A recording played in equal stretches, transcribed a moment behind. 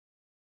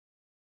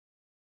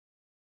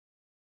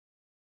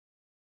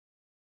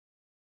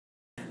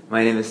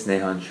My name is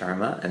Snehan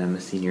Sharma and I'm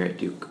a senior at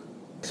Duke.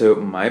 So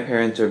my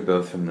parents are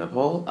both from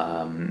Nepal.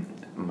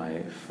 My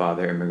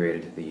father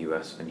immigrated to the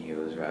US when he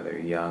was rather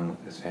young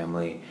with his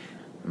family.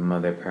 My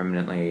mother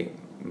permanently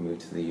moved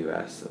to the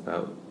US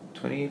about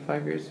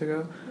 25 years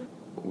ago.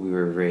 We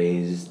were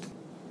raised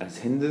as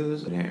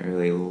Hindus. I didn't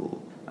really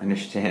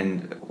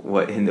understand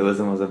what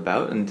Hinduism was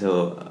about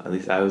until at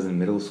least I was in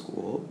middle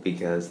school,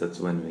 because that's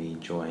when we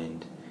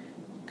joined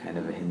kind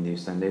of a Hindu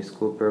Sunday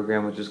school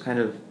program, which was kind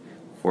of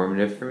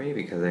formative for me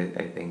because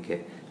I think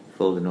it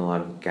filled in a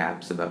lot of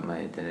gaps about my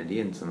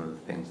identity and some of the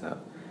things that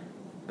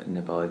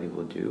Nepali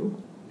people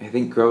do. I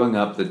think growing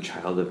up the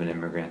child of an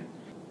immigrant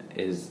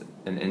is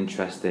an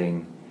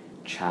interesting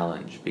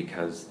challenge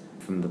because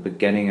from the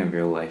beginning of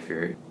your life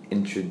you're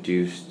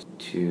introduced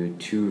to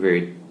two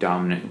very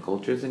dominant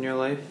cultures in your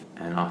life,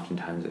 and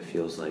oftentimes it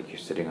feels like you're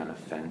sitting on a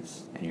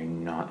fence and you're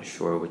not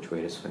sure which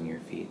way to swing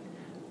your feet.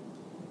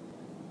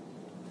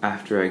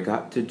 After I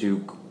got to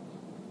Duke,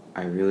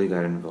 I really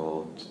got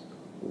involved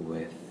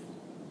with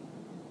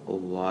a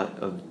lot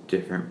of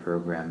different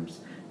programs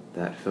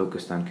that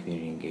focused on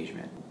community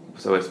engagement.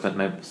 So I spent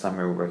my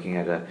summer working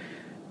at a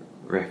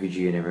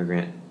refugee and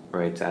immigrant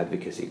rights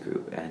advocacy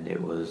group, and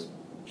it was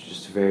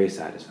just very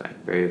satisfying,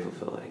 very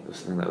fulfilling. It was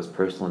something that was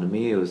personal to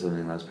me, it was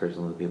something that was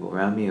personal to the people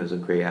around me, it was a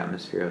great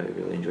atmosphere, I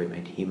really enjoyed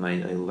my team, I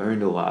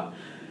learned a lot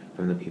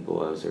from the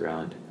people I was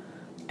around.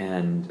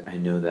 And I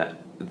know that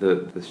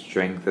the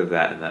strength of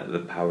that and that the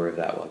power of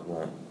that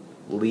won't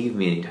leave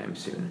me anytime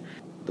soon.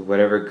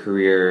 Whatever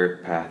career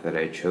path that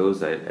I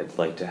chose, I'd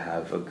like to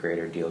have a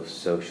greater deal of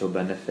social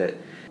benefit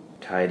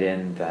tied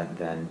in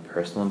than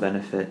personal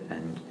benefit,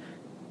 and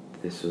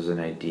this was an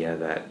idea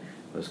that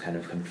was kind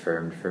of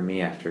confirmed for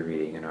me after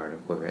reading an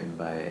article written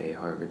by a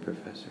Harvard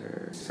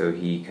professor. So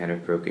he kind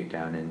of broke it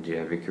down into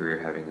every career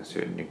having a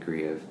certain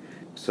degree of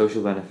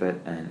social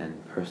benefit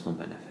and personal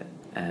benefit.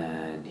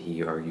 And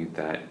he argued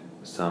that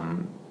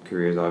some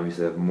careers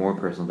obviously have more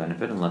personal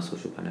benefit and less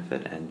social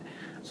benefit, and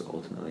it's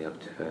ultimately up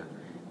to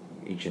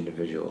each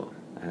individual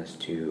as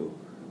to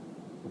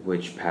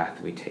which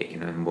path we take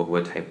and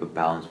what type of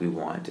balance we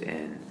want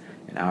in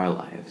our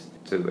lives.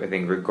 So I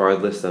think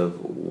regardless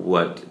of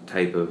what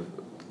type of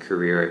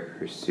career I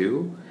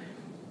pursue,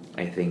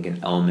 I think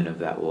an element of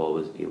that will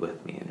always be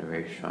with me, and a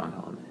very strong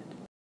element.